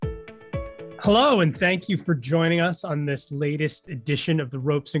Hello, and thank you for joining us on this latest edition of the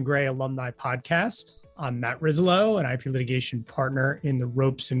Ropes and Gray Alumni Podcast. I'm Matt Rizzolo, an IP litigation partner in the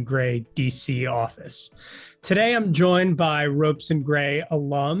Ropes and Gray DC office. Today, I'm joined by Ropes and Gray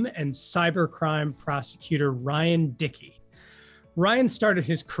alum and cybercrime prosecutor Ryan Dickey. Ryan started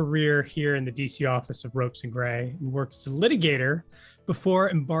his career here in the DC office of Ropes and Gray and worked as a litigator before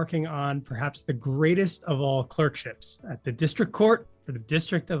embarking on perhaps the greatest of all clerkships at the District Court for the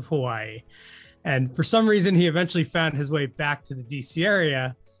District of Hawaii. And for some reason, he eventually found his way back to the DC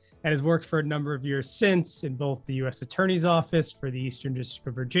area and has worked for a number of years since in both the U.S. Attorney's Office for the Eastern District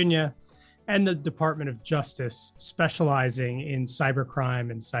of Virginia and the Department of Justice, specializing in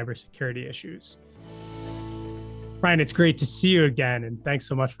cybercrime and cybersecurity issues. Ryan, it's great to see you again, and thanks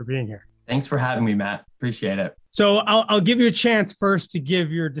so much for being here. Thanks for having me, Matt. Appreciate it. So I'll give you a chance first to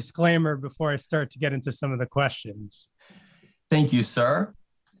give your disclaimer before I start to get into some of the questions. Thank you, sir.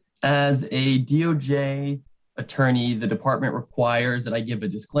 As a DOJ attorney, the department requires that I give a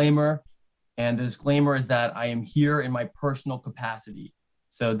disclaimer, and the disclaimer is that I am here in my personal capacity.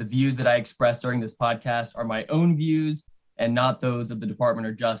 So the views that I express during this podcast are my own views and not those of the Department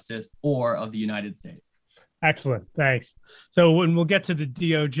of Justice or of the United States. Excellent. Thanks. So we'll get to the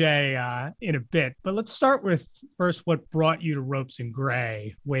DOJ in a bit, but let's start with first what brought you to Ropes and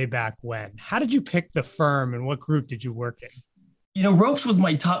Gray way back when. How did you pick the firm and what group did you work in? Ropes was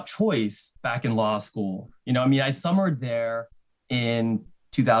my top choice back in law school. I summered there in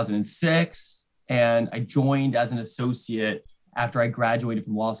 2006, and I joined as an associate after I graduated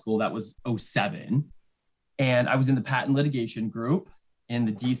from law school. That was 2007. And I was in the patent litigation group in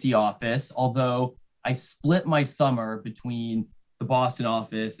the DC office, although I split my summer between the Boston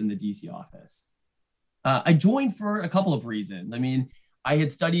office and the DC office. I joined for a couple of reasons. I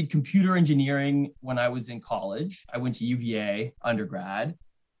had studied computer engineering when I was in college. I went to UVA undergrad,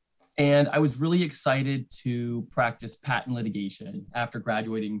 and I was really excited to practice patent litigation after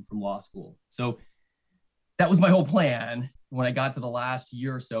graduating from law school. So that was my whole plan when I got to the last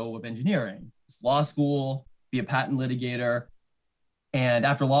year or so of engineering. It's law school, be a patent litigator. And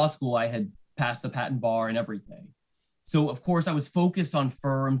after law school, I had passed the patent bar and everything. So of course, I was focused on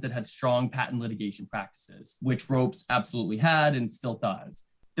firms that had strong patent litigation practices, which Ropes absolutely had and still does.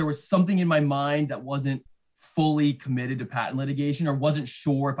 There was something in my mind that wasn't fully committed to patent litigation or wasn't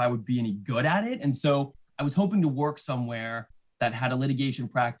sure if I would be any good at it. And so I was hoping to work somewhere that had a litigation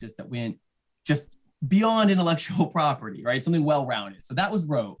practice that went just beyond intellectual property, right? Something well-rounded. So that was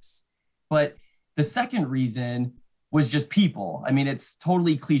Ropes. But the second reason was just people. It's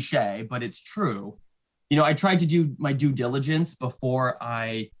totally cliche, but it's true. I tried to do my due diligence before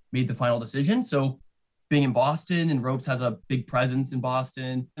I made the final decision. So being in Boston, and Ropes has a big presence in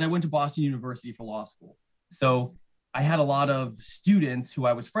Boston, and I went to Boston University for law school. So I had a lot of students who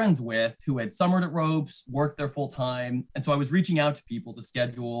I was friends with who had summered at Ropes, worked there full time. And so I was reaching out to people to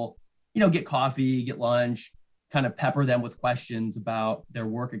schedule, get coffee, get lunch, kind of pepper them with questions about their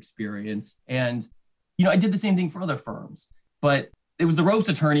work experience. And, I did the same thing for other firms, but it was the Ropes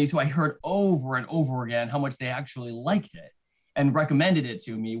attorneys who I heard over and over again how much they actually liked it and recommended it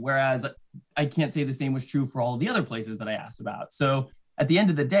to me, whereas I can't say the same was true for all of the other places that I asked about. So at the end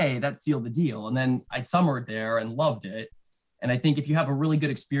of the day, that sealed the deal. And then I summered there and loved it. And I think if you have a really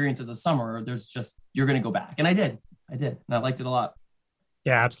good experience as a summer, you're going to go back. And I did. And I liked it a lot.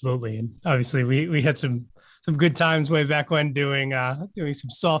 Yeah, absolutely. And obviously we had some good times way back when doing some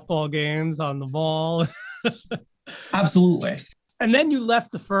softball games on the ball. Absolutely. And then you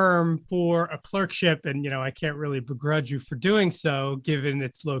left the firm for a clerkship, and I can't really begrudge you for doing so, given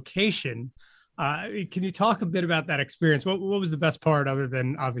its location. Can you talk a bit about that experience? What was the best part, other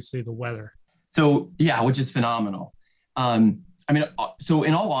than obviously the weather? So yeah, which is phenomenal. So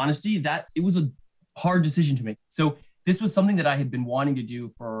in all honesty, that it was a hard decision to make. So this was something that I had been wanting to do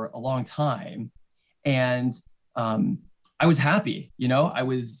for a long time, and I was happy. I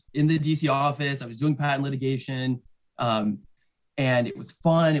was in the DC office. I was doing patent litigation. And it was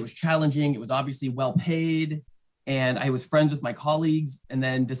fun. It was challenging. It was obviously well paid. And I was friends with my colleagues. And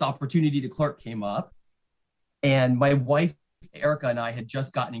then this opportunity to clerk came up. And my wife, Erica, and I had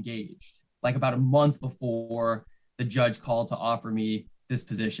just gotten engaged, like about a month before the judge called to offer me this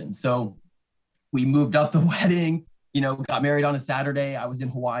position. So we moved up the wedding, got married on a Saturday. I was in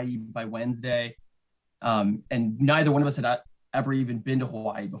Hawaii by Wednesday. And neither one of us had ever even been to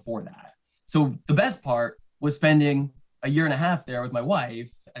Hawaii before that. So the best part was spending a year and a half there with my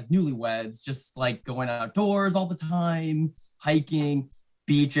wife as newlyweds, just like going outdoors all the time, hiking,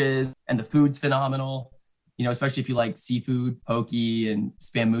 beaches, and the food's phenomenal, especially if you like seafood, poke and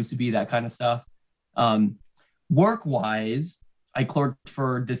spam musubi, that kind of stuff. Work-wise, I clerked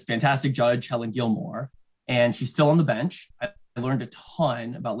for this fantastic judge, Helen Gilmore, and she's still on the bench. I learned a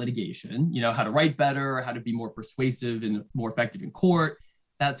ton about litigation, how to write better, how to be more persuasive and more effective in court,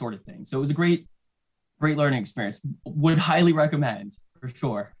 that sort of thing. So it was a great learning experience. Would highly recommend for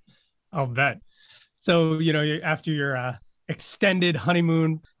sure. I'll bet. So, after your extended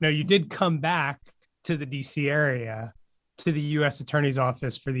honeymoon, you did come back to the DC area, to the U.S. Attorney's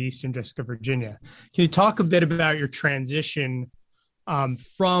Office for the Eastern District of Virginia. Can you talk a bit about your transition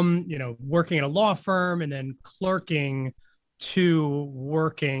from, working at a law firm and then clerking to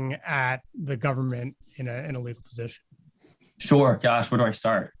working at the government in a legal position? Sure. Gosh, where do I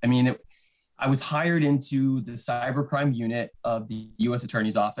start? I was hired into the cybercrime unit of the U.S.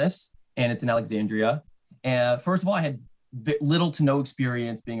 Attorney's Office, and it's in Alexandria. And first of all, I had little to no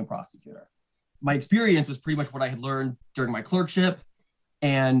experience being a prosecutor. My experience was pretty much what I had learned during my clerkship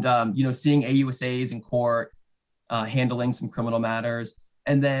and, seeing AUSAs in court, handling some criminal matters,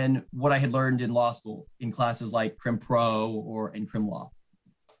 and then what I had learned in law school in classes like Crim Pro or in Crim Law.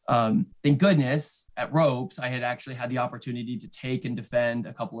 Thank goodness at Ropes, I had actually had the opportunity to take and defend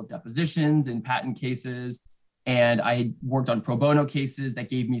a couple of depositions in patent cases. And I had worked on pro bono cases that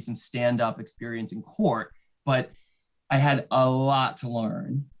gave me some stand-up experience in court, but I had a lot to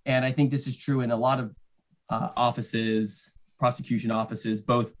learn. And I think this is true in a lot of offices, prosecution offices,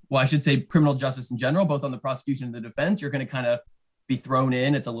 I should say criminal justice in general, both on the prosecution and the defense. You're going to kind of be thrown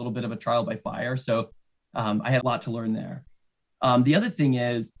in. It's a little bit of a trial by fire. So I had a lot to learn there. The other thing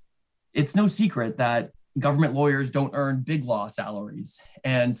is, it's no secret that government lawyers don't earn big law salaries.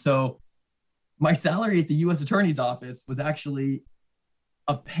 And so my salary at the U.S. Attorney's Office was actually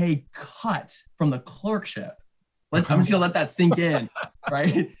a pay cut from the clerkship. I'm just going to let that sink in,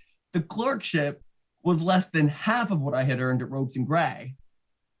 right? The clerkship was less than half of what I had earned at Ropes and Gray,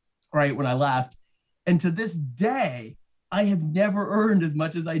 right, when I left. And to this day, I have never earned as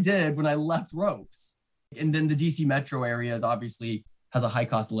much as I did when I left Ropes. And then the DC metro area obviously has a high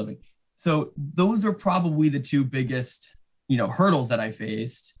cost of living. So those are probably the two biggest, hurdles that I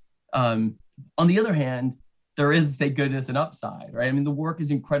faced. On the other hand, there is, thank goodness, an upside, right? The work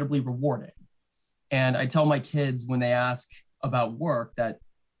is incredibly rewarding. And I tell my kids when they ask about work that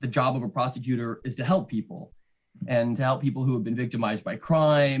the job of a prosecutor is to help people and to help people who have been victimized by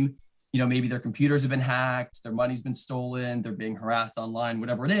crime. Maybe their computers have been hacked, their money's been stolen, they're being harassed online,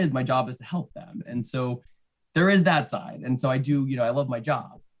 whatever it is, my job is to help them. And so there is that side. And so I do, I love my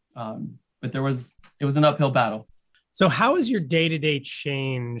job. But it was an uphill battle. So how has your day-to-day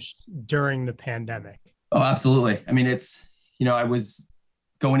changed during the pandemic? Oh, absolutely. I was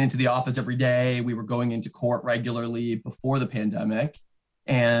going into the office every day. We were going into court regularly before the pandemic.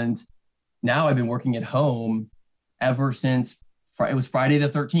 And now I've been working at home ever since it was Friday the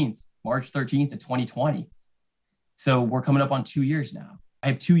 13th, March 13th of 2020. So we're coming up on 2 years now. I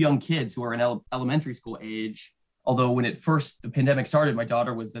have two young kids who are in elementary school age. Although when the pandemic started, my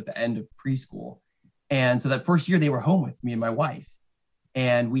daughter was at the end of preschool. And so that first year they were home with me and my wife.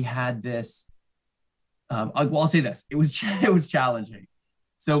 And we had this, I'll say this, it was challenging.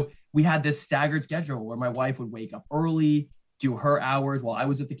 So we had this staggered schedule where my wife would wake up early, do her hours while I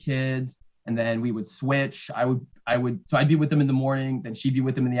was with the kids. And then we would switch. So I'd be with them in the morning, then she'd be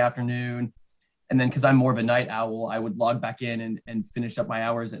with them in the afternoon. And then because I'm more of a night owl, I would log back in and finish up my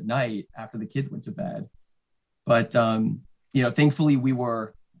hours at night after the kids went to bed. But, thankfully we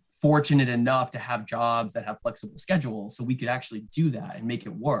were fortunate enough to have jobs that have flexible schedules so we could actually do that and make it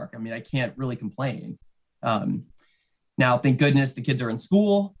work. I can't really complain. Now, thank goodness the kids are in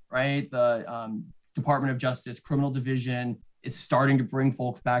school, right? The Department of Justice Criminal Division is starting to bring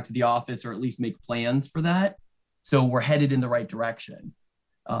folks back to the office or at least make plans for that. So we're headed in the right direction.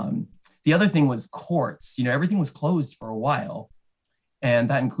 The other thing was courts. Everything was closed for a while. And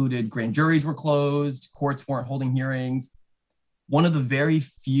that included grand juries were closed, courts weren't holding hearings. One of the very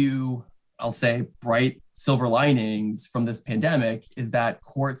few, I'll say, bright silver linings from this pandemic is that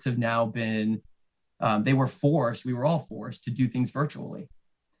courts have now been, we were all forced to do things virtually.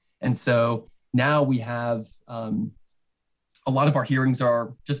 And so now we have, a lot of our hearings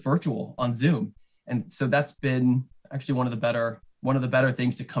are just virtual on Zoom. And so that's been actually one of the better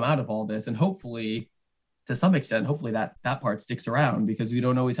things to come out of all this. And hopefully, to some extent, that part sticks around because we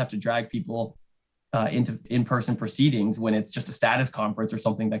don't always have to drag people into in-person proceedings when it's just a status conference or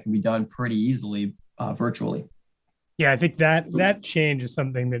something that can be done pretty easily virtually. Yeah, I think that change is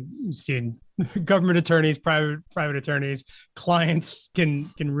something that you see in government attorneys, private attorneys, clients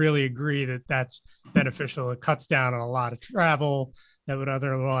can really agree that that's beneficial. It cuts down on a lot of travel that would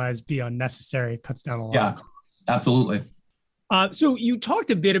otherwise be unnecessary. It cuts down a lot of costs. Absolutely. So you talked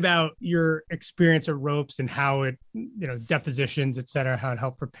a bit about your experience at Ropes and how it, depositions, et cetera, how it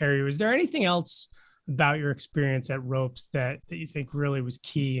helped prepare you. Is there anything else about your experience at Ropes that you think really was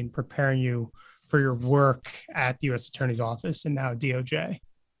key in preparing you for your work at the U.S. Attorney's Office and now DOJ?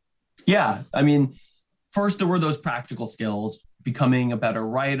 Yeah. I mean, first, there were those practical skills, becoming a better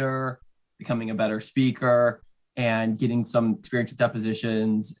writer, becoming a better speaker, and getting some experience with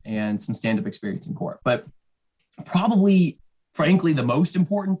depositions and some stand-up experience in court. But probably, frankly, the most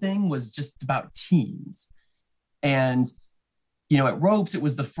important thing was just about teams. And, at Ropes, it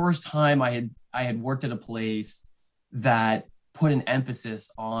was the first time I had worked at a place that put an emphasis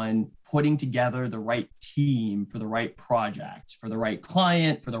on putting together the right team for the right project, for the right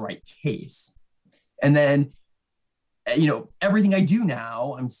client, for the right case. And then, everything I do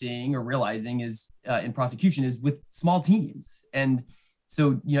now, I'm seeing or realizing is in prosecution is with small teams. And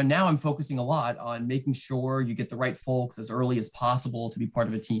so, now I'm focusing a lot on making sure you get the right folks as early as possible to be part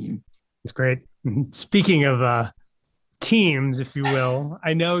of a team. That's great. Speaking of teams, if you will,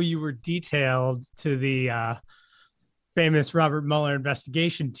 I know you were detailed to the famous Robert Mueller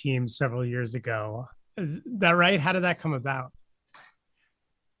investigation team several years ago. Is that right? How did that come about?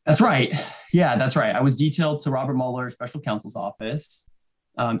 That's right. Yeah, that's right. I was detailed to Robert Mueller Special Counsel's office.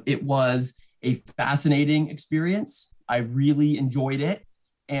 It was a fascinating experience. I really enjoyed it.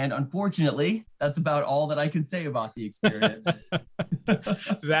 And unfortunately, that's about all that I can say about the experience.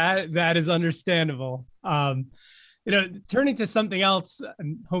 That is understandable. Turning to something else,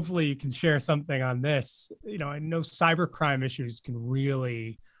 and hopefully you can share something on this. I know cybercrime issues can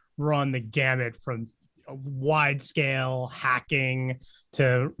really run the gamut from wide scale hacking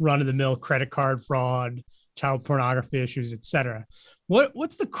to run-of-the-mill credit card fraud, child pornography issues, et cetera.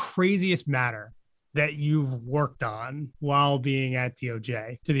 What's the craziest matter that you've worked on while being at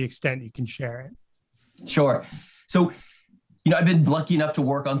DOJ, to the extent you can share it? Sure. So, I've been lucky enough to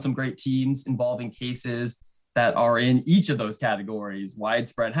work on some great teams involving cases that are in each of those categories: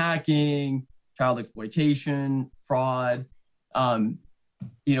 widespread hacking, child exploitation, fraud.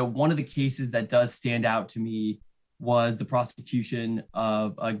 One of the cases that does stand out to me was the prosecution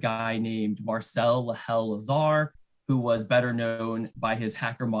of a guy named Marcel Lahel Lazar, who was better known by his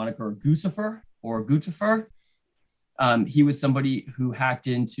hacker moniker Guccifer or Guccifer. He was somebody who hacked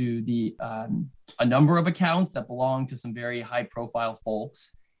into a number of accounts that belonged to some very high-profile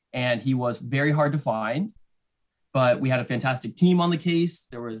folks, and he was very hard to find. But we had a fantastic team on the case.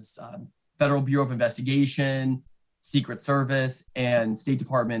 There was Federal Bureau of Investigation, Secret Service, and State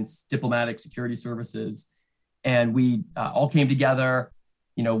Department's diplomatic security services. And we all came together,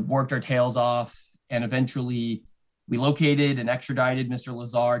 worked our tails off, and eventually we located and extradited Mr.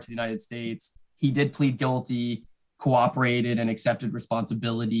 Lazar to the United States. He did plead guilty, cooperated, and accepted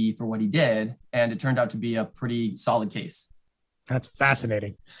responsibility for what he did. And it turned out to be a pretty solid case. That's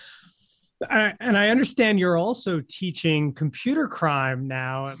fascinating. And I understand you're also teaching computer crime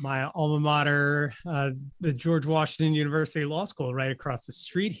now at my alma mater, the George Washington University Law School, right across the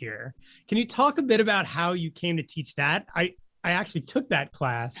street here. Can you talk a bit about how you came to teach that? I actually took that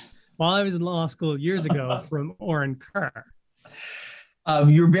class while I was in law school years ago from Oren Kerr.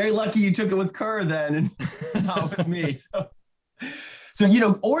 You're very lucky you took it with Kerr then, and not with me.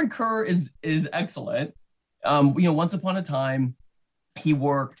 So Oren Kerr is excellent. Once upon a time, he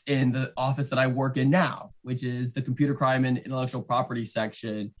worked in the office that I work in now, which is the Computer Crime and Intellectual Property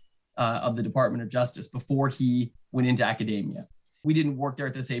section of the Department of Justice, before he went into academia. We didn't work there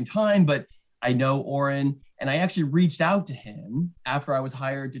at the same time, but I know Oren, and I actually reached out to him after I was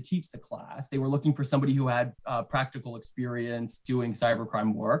hired to teach the class. They were looking for somebody who had practical experience doing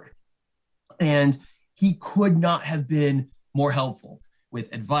cybercrime work, and he could not have been more helpful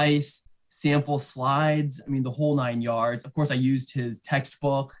with advice, sample slides, the whole 9 yards. Of course, I used his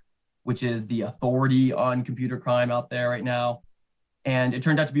textbook, which is the authority on computer crime out there right now. And it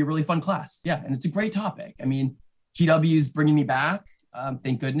turned out to be a really fun class. Yeah, and it's a great topic. GW is bringing me back,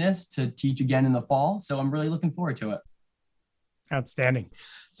 thank goodness, to teach again in the fall. So I'm really looking forward to it. Outstanding.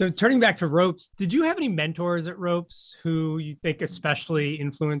 So turning back to Ropes, did you have any mentors at Ropes who you think especially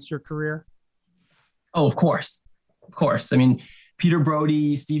influenced your career? Oh, of course. Peter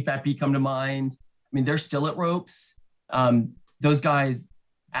Brody, Steve Pepe come to mind. They're still at Ropes. Those guys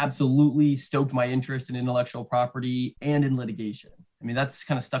absolutely stoked my interest in intellectual property and in litigation. That's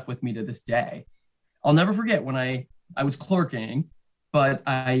kind of stuck with me to this day. I'll never forget when I was clerking, but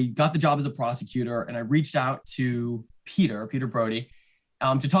I got the job as a prosecutor, and I reached out to Peter Brody,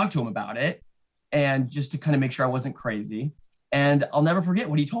 to talk to him about it, and just to kind of make sure I wasn't crazy. And I'll never forget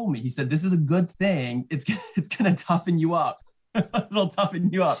what he told me. He said, "This is a good thing. It's going to toughen you up It'll toughen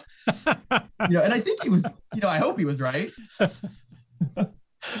you up. And I think he was, I hope he was right.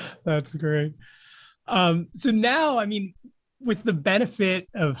 That's great. So now, I mean, with the benefit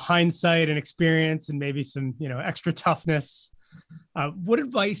of hindsight and experience and maybe some, extra toughness, what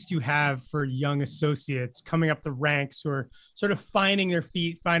advice do you have for young associates coming up the ranks who are sort of finding their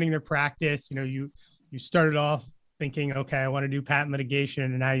feet, finding their practice? You started off thinking, okay, I want to do patent litigation,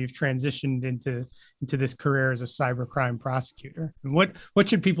 and now you've transitioned into this career as a cybercrime prosecutor. And what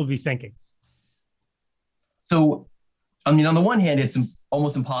should people be thinking? So, I mean, on the one hand, it's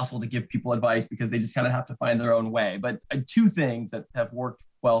almost impossible to give people advice because they just kind of have to find their own way. But two things that have worked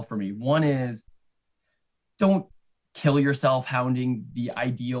well for me. One is, don't kill yourself hounding the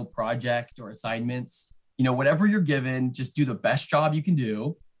ideal project or assignments. Whatever you're given, just do the best job you can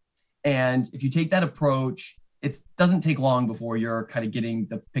do. And if you take that approach, it doesn't take long before you're kind of getting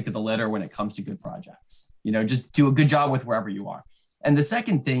the pick of the litter when it comes to good projects. Just do a good job with wherever you are. And the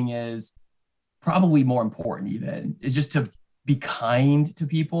second thing is probably more important even, is just to be kind to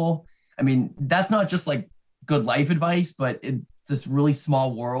people. I mean, that's not just like good life advice, but it's this really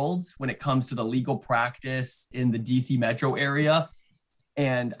small world when it comes to the legal practice in the DC metro area.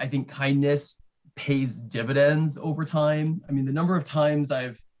 And I think kindness pays dividends over time. I mean, the number of times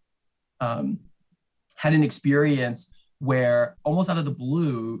I've had an experience where almost out of the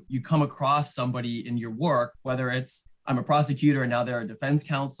blue, you come across somebody in your work, whether it's I'm a prosecutor and now they're a defense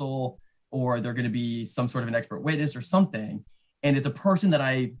counsel, or they're going to be some sort of an expert witness or something. And it's a person that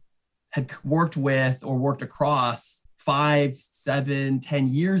I had worked with or worked across 5, 7, 10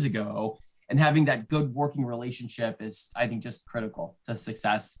 years ago. And having that good working relationship is, I think, just critical to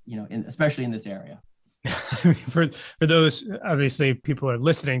success, especially in this area. For those, obviously, people are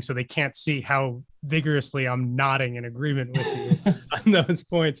listening, so they can't see how vigorously I'm nodding in agreement with you on those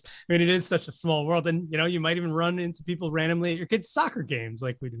points. I mean, it is such a small world, and you might even run into people randomly at your kids' soccer games,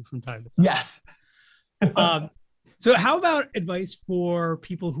 like we do from time to time. Yes. So, how about advice for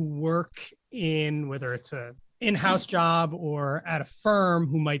people who work in, whether it's a in-house job or at a firm,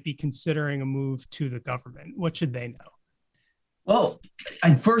 who might be considering a move to the government? What should they know? Well,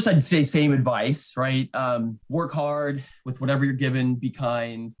 I'd say same advice, right? Work hard with whatever you're given, be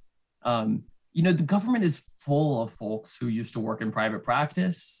kind. The government is full of folks who used to work in private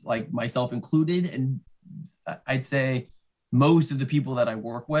practice, like myself included. And I'd say most of the people that I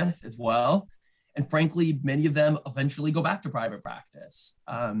work with as well. And frankly, many of them eventually go back to private practice.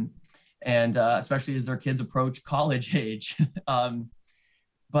 And especially as their kids approach college age.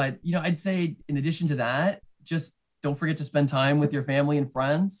 But, I'd say in addition to that, just don't forget to spend time with your family and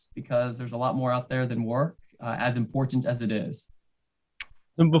friends, because there's a lot more out there than work, as important as it is.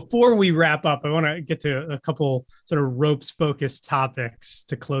 And before we wrap up, I want to get to a couple sort of ropes focused topics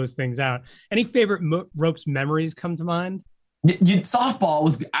to close things out. Any favorite ropes memories come to mind? Softball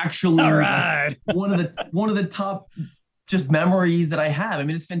was actually all right. one of the top just memories that I have. I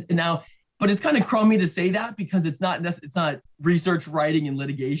mean, it's been now, but it's kind of crummy to say that because it's not research, writing, and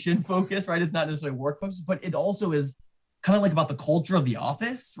litigation focused, right? It's not necessarily work focused, but it also is kind of like about the culture of the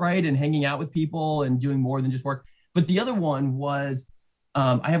office, right? And hanging out with people and doing more than just work. But the other one was,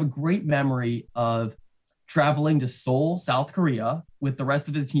 I have a great memory of traveling to Seoul, South Korea with the rest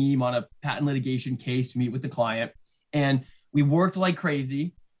of the team on a patent litigation case to meet with the client. And we worked like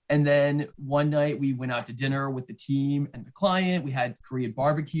crazy. And then one night we went out to dinner with the team and the client. We had Korean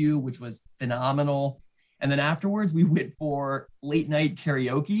barbecue, which was phenomenal. And then afterwards we went for late night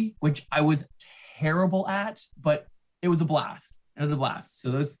karaoke, which I was terrible at, but it was a blast. It was a blast. So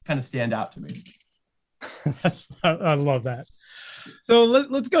those kind of stand out to me. I love that. So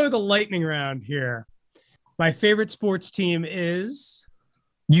let's go to the lightning round here. My favorite sports team is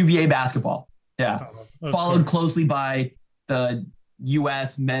UVA basketball. Yeah. Followed course. Closely by the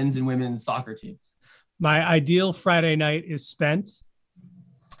U.S. men's and women's soccer teams. My ideal Friday night is spent.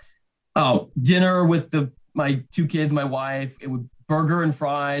 Oh, dinner with my two kids, my wife. It would burger and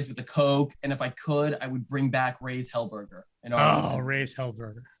fries with a Coke. And if I could, I would bring back Ray's Hellburger. Ray's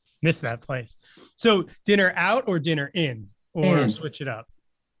Hellburger. Miss that place. So dinner out or dinner in? Or switch it up?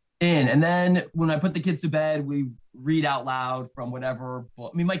 In. And then when I put the kids to bed, we read out loud from whatever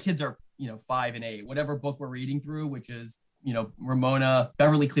book. I mean, my kids are, 5 and 8, whatever book we're reading through, which is,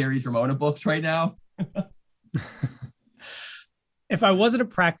 Beverly Cleary's Ramona books right now. If I wasn't a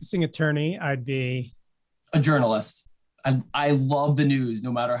practicing attorney, I'd be a journalist. I love the news,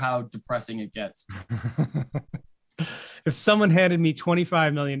 no matter how depressing it gets. If someone handed me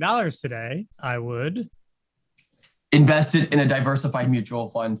 $25 million today, I would invest it in a diversified mutual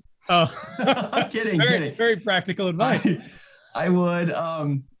fund. Oh, I'm kidding. Very practical advice. I would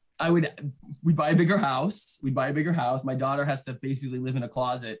we'd buy a bigger house. My daughter has to basically live in a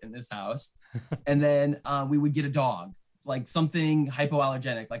closet in this house. And then we would get a dog, like something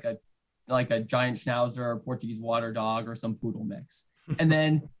hypoallergenic, like a giant Schnauzer, Portuguese water dog, or some poodle mix. And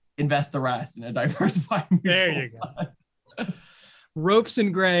then invest the rest in a diversified mutual There you fund. go. Ropes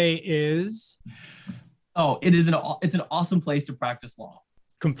and Gray is... Oh, it's an awesome place to practice law.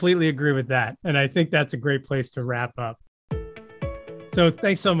 Completely agree with that. And I think that's a great place to wrap up. So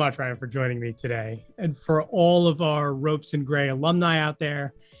thanks so much, Ryan, for joining me today. And for all of our Ropes and Gray alumni out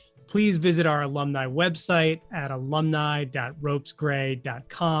there, please visit our alumni website at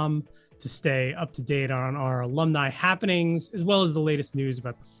alumni.ropesgray.com to stay up to date on our alumni happenings, as well as the latest news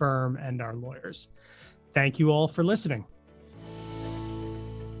about the firm and our lawyers. Thank you all for listening.